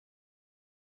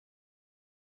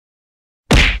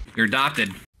You're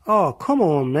adopted. Oh, come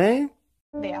on, man.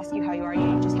 They ask you how you are,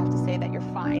 you just have to say that you're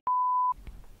fine.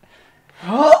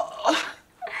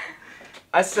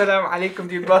 Assalamu alaikum,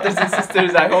 dear brothers and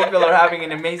sisters. I hope you all are having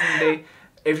an amazing day.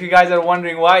 If you guys are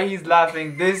wondering why he's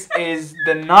laughing, this is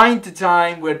the 9th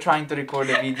time we're trying to record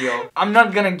a video. I'm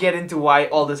not gonna get into why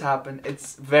all this happened.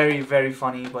 It's very, very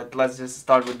funny, but let's just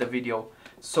start with the video.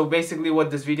 So basically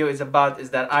what this video is about is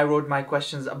that I wrote my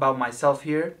questions about myself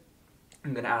here.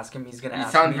 I'm gonna ask him, he's gonna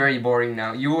ask me. You sound very boring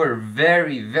now. You were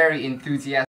very, very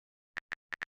enthusiastic.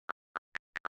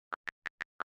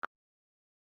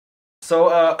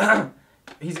 So,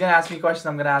 he's gonna ask me questions,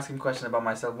 I'm gonna ask him questions about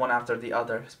myself, one after the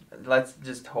other. Let's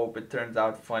just hope it turns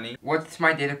out funny. What's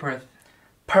my date of birth?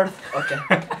 Perth, okay.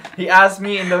 He asked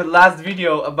me in the last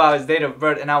video about his date of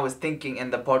birth and I was thinking,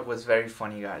 and the part was very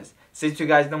funny, guys. Since you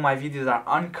guys know my videos are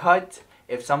uncut,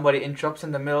 if somebody interrupts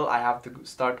in the middle, I have to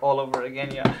start all over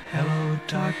again, yeah. Hello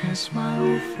darkness, my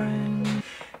old friend.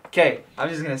 Okay, I'm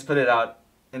just gonna spit it out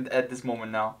at this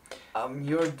moment now.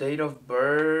 Your date of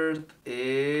birth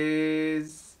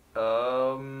is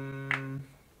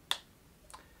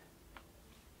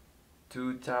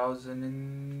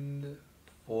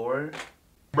 2004.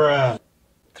 Bruh.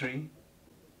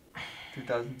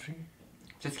 2003.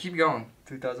 Just keep going.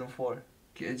 2004.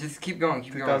 Just keep going.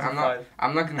 Keep going. 2005.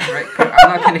 I'm not gonna correct. I'm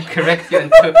not gonna correct you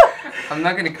until. I'm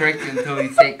not gonna correct you until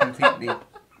you say it completely.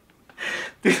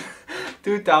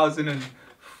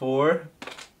 2004.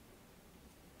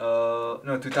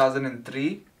 No,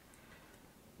 2003.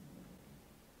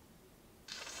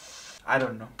 I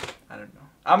don't know.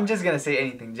 I'm just gonna say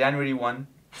anything. January 1.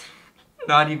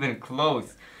 Not even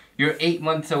close. You're 8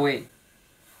 months away.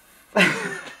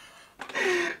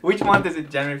 Which month is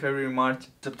it? January, February, March,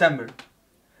 September.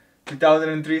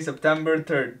 2003, September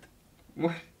 3rd.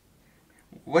 What?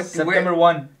 What? September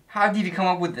 1. How did you come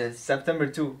up with this? September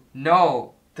 2.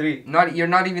 No. 3. Not. You're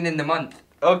not even in the month.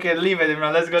 Okay, leave it,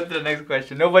 Imran. Let's go to the next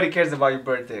question. Nobody cares about your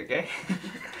birthday, okay?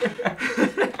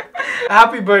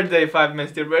 Happy birthday if I've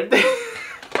missed your birthday.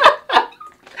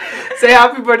 Say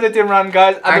happy birthday to Imran,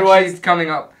 guys. Otherwise, actually, it's coming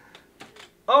up.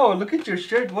 Oh, look at your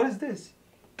shirt. What is this?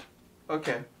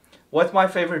 Okay. What's my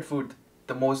favorite food?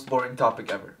 The most boring topic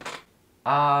ever.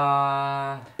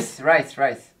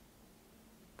 Rice.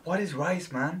 What is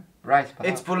rice, man? Rice. Pulao.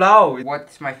 It's pulao.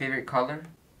 What's my favorite color?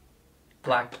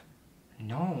 Black.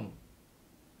 No.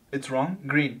 It's wrong.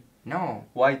 Green. No.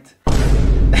 White.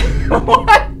 What?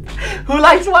 Who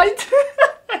likes white?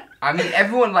 I mean,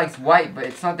 everyone likes white, but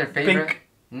it's not their favorite. Pink.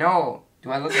 No.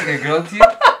 Do I look like a girl to you?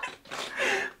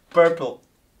 Purple.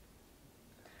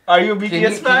 Are you a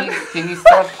BTS fan? Can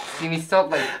you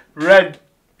stop like Red.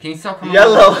 Can you stop coming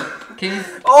Yellow. Can you?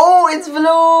 Oh, it's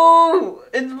blue.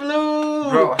 It's blue.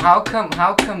 Bro, how come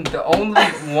the only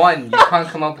one you can't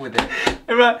come up with it?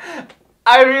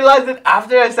 I realized it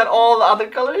after I said all the other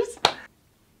colors.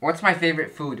 What's my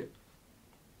favorite food?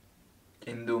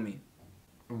 Indomie.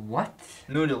 What?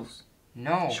 Noodles.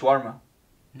 No. Shawarma.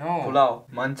 No. Pulao.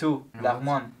 Mantu.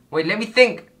 Lahman. Wait, let me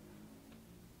think.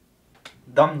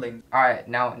 Dumpling. Alright,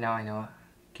 now I know.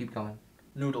 Keep going.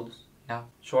 Noodles. No.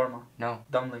 Shawarma. No.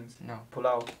 Dumplings. No.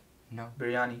 Pulao. No.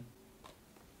 Biryani.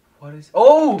 What is?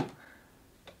 Oh.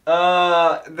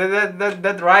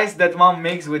 That rice that mom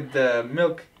makes with the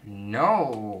milk.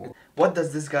 No. What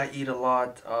does this guy eat a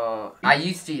lot? I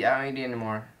used to eat. I don't eat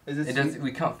anymore. Is it?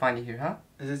 We can't find it here, huh?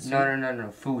 Is it? Sweet?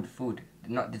 No. Food,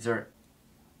 not dessert.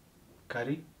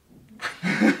 Curry.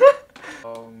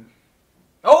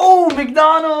 Oh,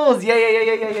 McDonald's!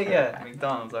 Yeah.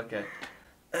 McDonald's. Okay.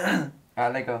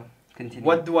 Let go. Continue.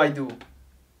 What do I do?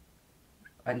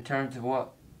 In terms of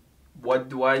what? What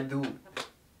do I do?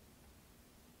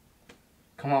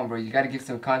 Come on, bro. You gotta give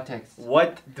some context.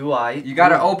 What do I? You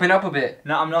gotta open up a bit.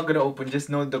 No, I'm not gonna open. Just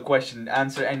know the question.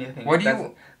 Answer anything. What do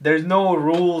you? There's no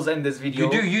rules in this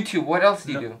video. You do YouTube. What else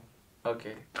do you do?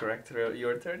 Okay, correct.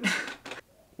 Your turn.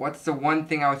 What's the one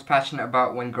thing I was passionate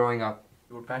about when growing up?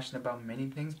 You were passionate about many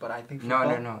things, but I think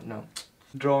No.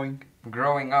 Drawing.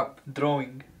 Growing up.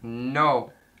 Drawing.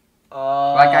 No.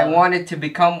 Like I wanted to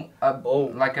become a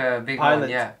big pilot. one.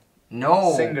 Yeah.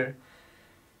 No. Singer.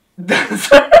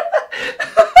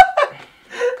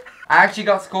 I actually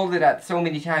got scolded at so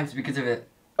many times because of it.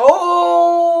 Oh!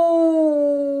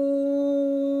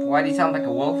 Why do you sound like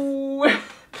a wolf?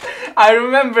 I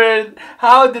remembered.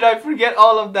 How did I forget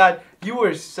all of that? You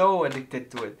were so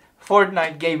addicted to it.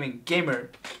 Fortnite gamer.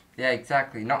 Yeah,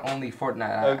 exactly. Not only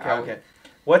Fortnite. Okay.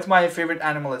 What's my favorite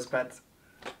animal as pets?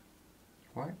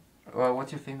 What? Well,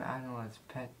 what's your favorite animal as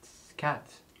pets?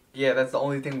 Cats. Yeah, that's the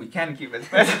only thing we can keep as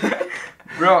pets.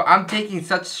 Bro, I'm taking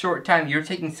such short time. You're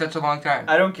taking such a long time.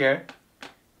 I don't care.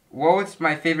 What was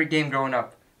my favorite game growing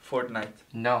up? Fortnite.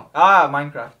 No. Ah,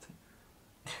 Minecraft.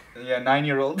 Yeah,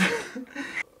 9-year-old.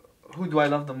 Who do I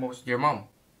love the most? Your mom.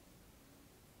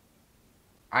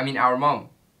 I mean, our mom.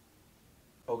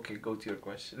 Okay, go to your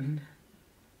question.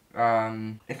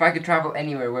 If I could travel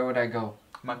anywhere, where would I go?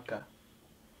 Makkah.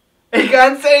 He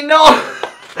can't say no.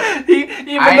 I didn't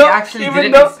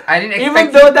even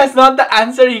expect. though that's not the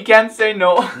answer, he can't say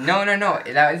no. No.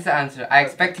 That is the answer. I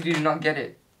expected you to not get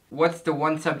it. What's the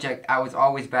one subject I was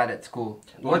always bad at school?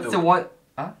 What's Urdu. the one?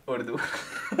 Huh? Urdu.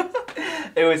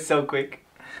 It was so quick.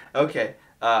 Okay.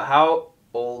 How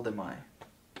old am I?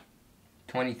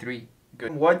 23.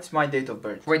 Good. What's my date of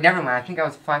birth? Wait, never mind. I think I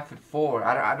was 5'4".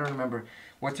 I don't remember.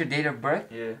 What's your date of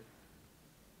birth? Yeah.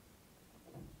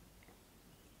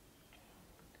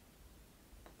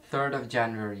 3rd of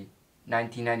January,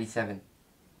 1997.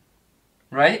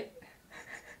 Right?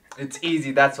 It's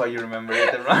easy. That's why you remember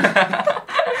it.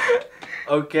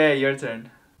 Okay, your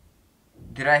turn.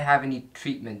 Did I have any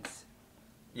treatments?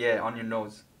 Yeah, on your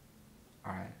nose.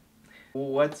 Alright.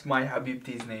 What's my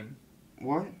Habibti's name?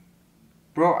 What?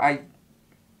 Bro, I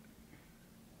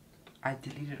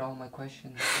deleted all my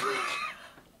questions.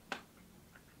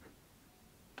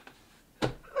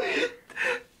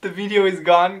 The video is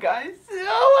gone, guys.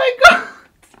 Oh my god.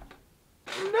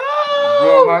 No.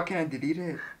 Bro, how can I delete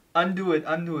it? Undo it.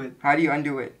 Undo it. How do you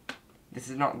undo it? This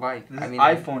is not live. This is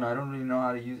iPhone. I don't really know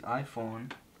how to use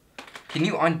iPhone. Can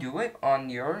you undo it on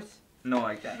yours? No,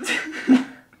 I can't.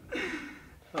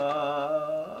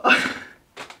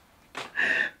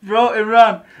 Bro,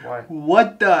 Imran. What?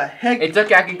 What the heck? It's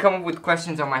okay, I can come up with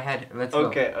questions on my head. Let's go.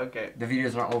 Okay. The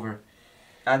video's not over.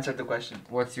 Answer the question.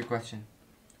 What's your question?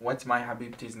 What's my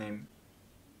Habibti's name?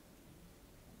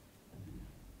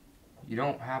 You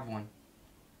don't have one.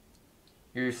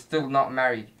 You're still not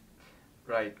married.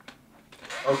 Right.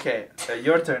 Okay,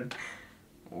 your turn.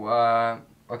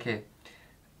 Okay.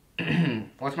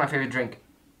 What's my favorite drink?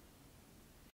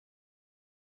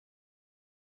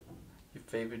 Your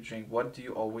favorite drink? What do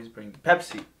you always bring?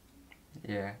 Pepsi.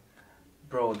 Yeah.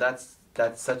 Bro, that's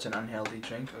such an unhealthy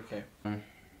drink. Okay.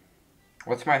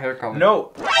 What's my hair color?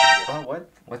 No. What?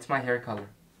 What's my hair color?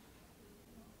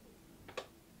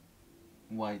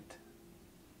 White.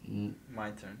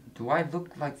 My turn. Do I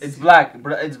look like... It's black.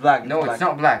 It's black. No, it's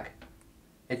not black.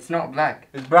 It's not black.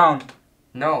 It's brown.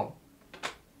 No.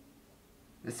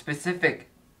 It's specific.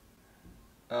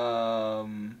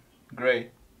 Gray.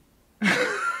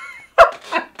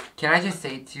 Can I just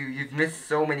say to you, you've missed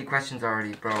so many questions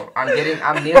already, bro. I'm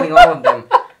nailing all of them.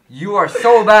 You are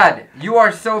so bad. You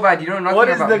are so bad. You don't know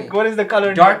nothing about me. What is the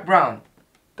color? Dark brown.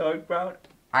 Dark brown.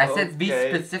 I said be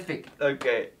specific.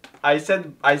 Okay. I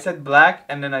said black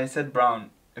and then I said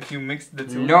brown. If you mix the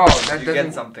two, no, that you doesn't...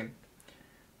 get something.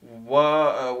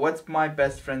 What's my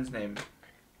best friend's name?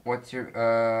 What's your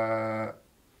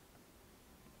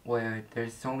wait,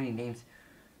 there's so many names.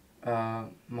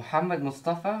 Muhammad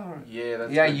Mustafa or... Yeah,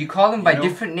 that's yeah, good. you call them by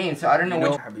different names, so I don't know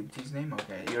which... which... Habibti's name?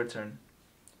 Okay, your turn.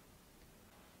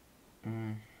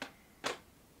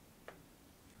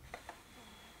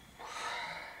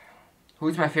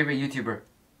 Who's my favorite YouTuber?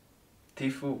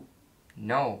 Tifu.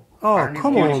 No. Oh,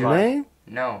 come on, man.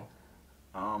 No.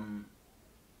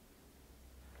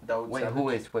 Dawood. Wait, Savage. who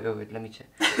is? Wait, let me check.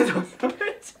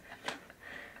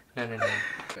 No.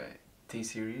 Okay.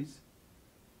 T-Series.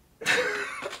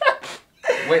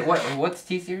 Wait, what's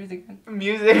T-Series again?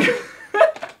 Music.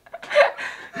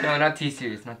 No, not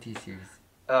T-Series, not T-Series.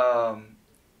 Um,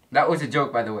 That was a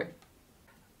joke, by the way.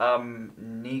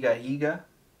 Niga Higa.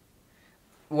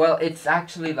 Well, it's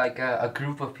actually like a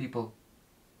group of people.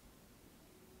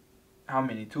 How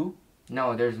many? 2?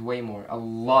 No, there's way more. A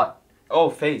lot. Oh,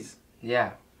 FaZe.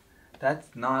 Yeah.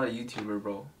 That's not a YouTuber,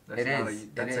 bro. That's It not is.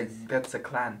 That's a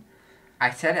clan.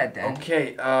 I said at the end.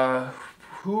 Okay,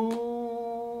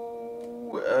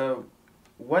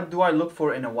 what do I look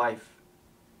for in a wife?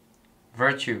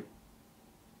 Virtue.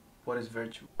 What is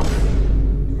virtue?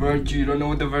 Virtue, you don't know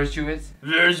what the virtue is?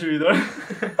 Virtue, though.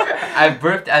 I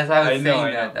burped as I was I know, saying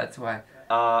I that, know. that's why.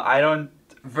 I don't...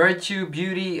 Virtue,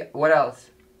 beauty, what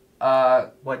else?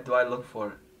 What do I look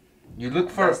for? You look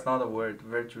for... That's not a word.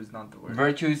 Virtue is not the word.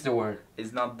 Virtue is the word.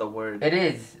 It's not the word. It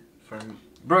is. For me.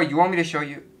 Bro, you want me to show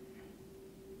you?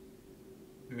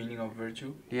 Meaning of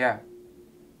virtue? Yeah.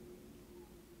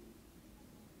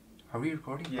 Are we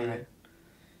recording? Yeah, Alright.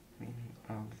 Meaning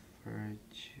of virtue.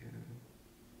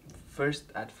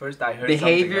 At first I heard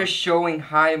Behavior something showing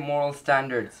high moral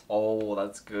standards. Oh,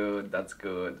 that's good. That's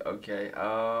good. Okay.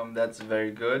 That's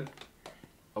very good.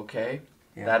 Okay.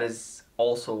 Yeah. That is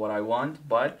also what I want,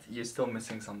 but you're still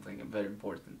missing something very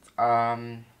important.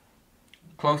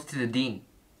 Close to the dean.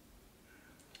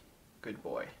 Good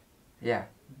boy. Yeah.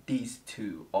 these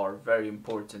two are very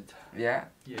important. Yeah.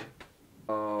 Yeah.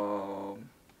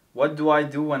 What do I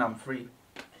do when I'm free?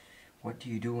 What do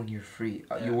you do when you're free?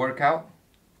 Yeah. You work out?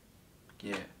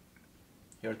 Yeah.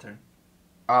 Your turn.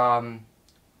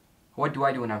 What do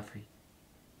I do when I'm free?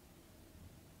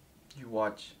 You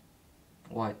watch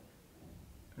What?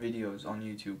 videos on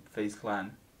YouTube, Face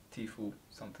Clan, Tifu,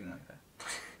 something like that.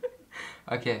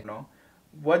 Okay. No.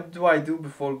 What do I do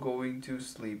before going to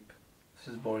sleep? This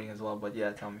is boring as well, but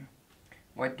yeah, tell me.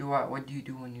 What do you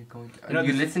do when you're going to... You know,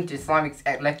 you this- listen to Islamic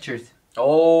lectures.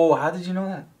 Oh, how did you know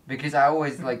that? Because I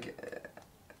always like...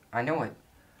 I know it.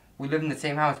 We live in the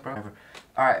same house, bro.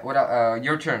 Alright, what else?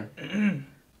 Your turn.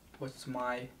 What's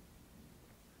my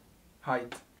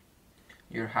height?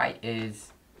 Your height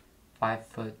is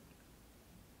 5'8".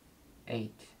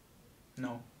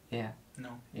 No. Yeah.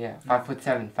 No. Yeah.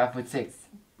 5'7", 5'6".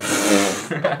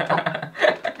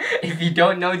 If you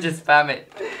don't know, just spam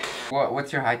it.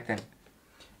 What's your height then?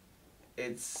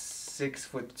 It's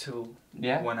 6'2".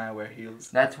 Yeah. When I wear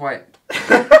heels. That's why.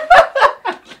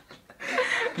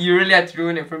 You really had to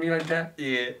ruin it for me like that?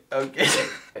 Yeah. Okay.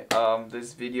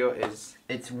 This video is...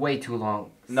 It's way too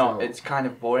long. No, so- it's kind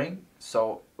of boring.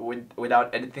 So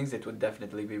without editing, it would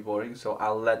definitely be boring. So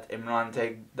I'll let Imran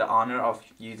take the honor of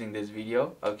using this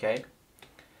video. Okay.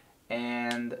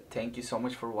 And thank you so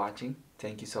much for watching.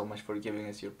 Thank you so much for giving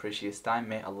us your precious time.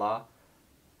 May Allah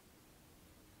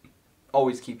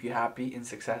always keep you happy and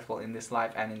successful in this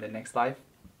life and in the next life.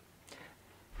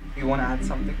 You want to add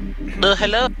something?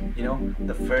 Hello. You know,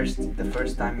 the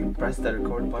first time you press the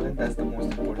record button, that's the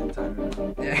most important time.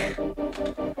 Yeah.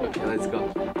 Okay, let's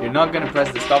go. You're not gonna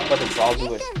press the stop button, so I'll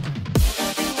do it.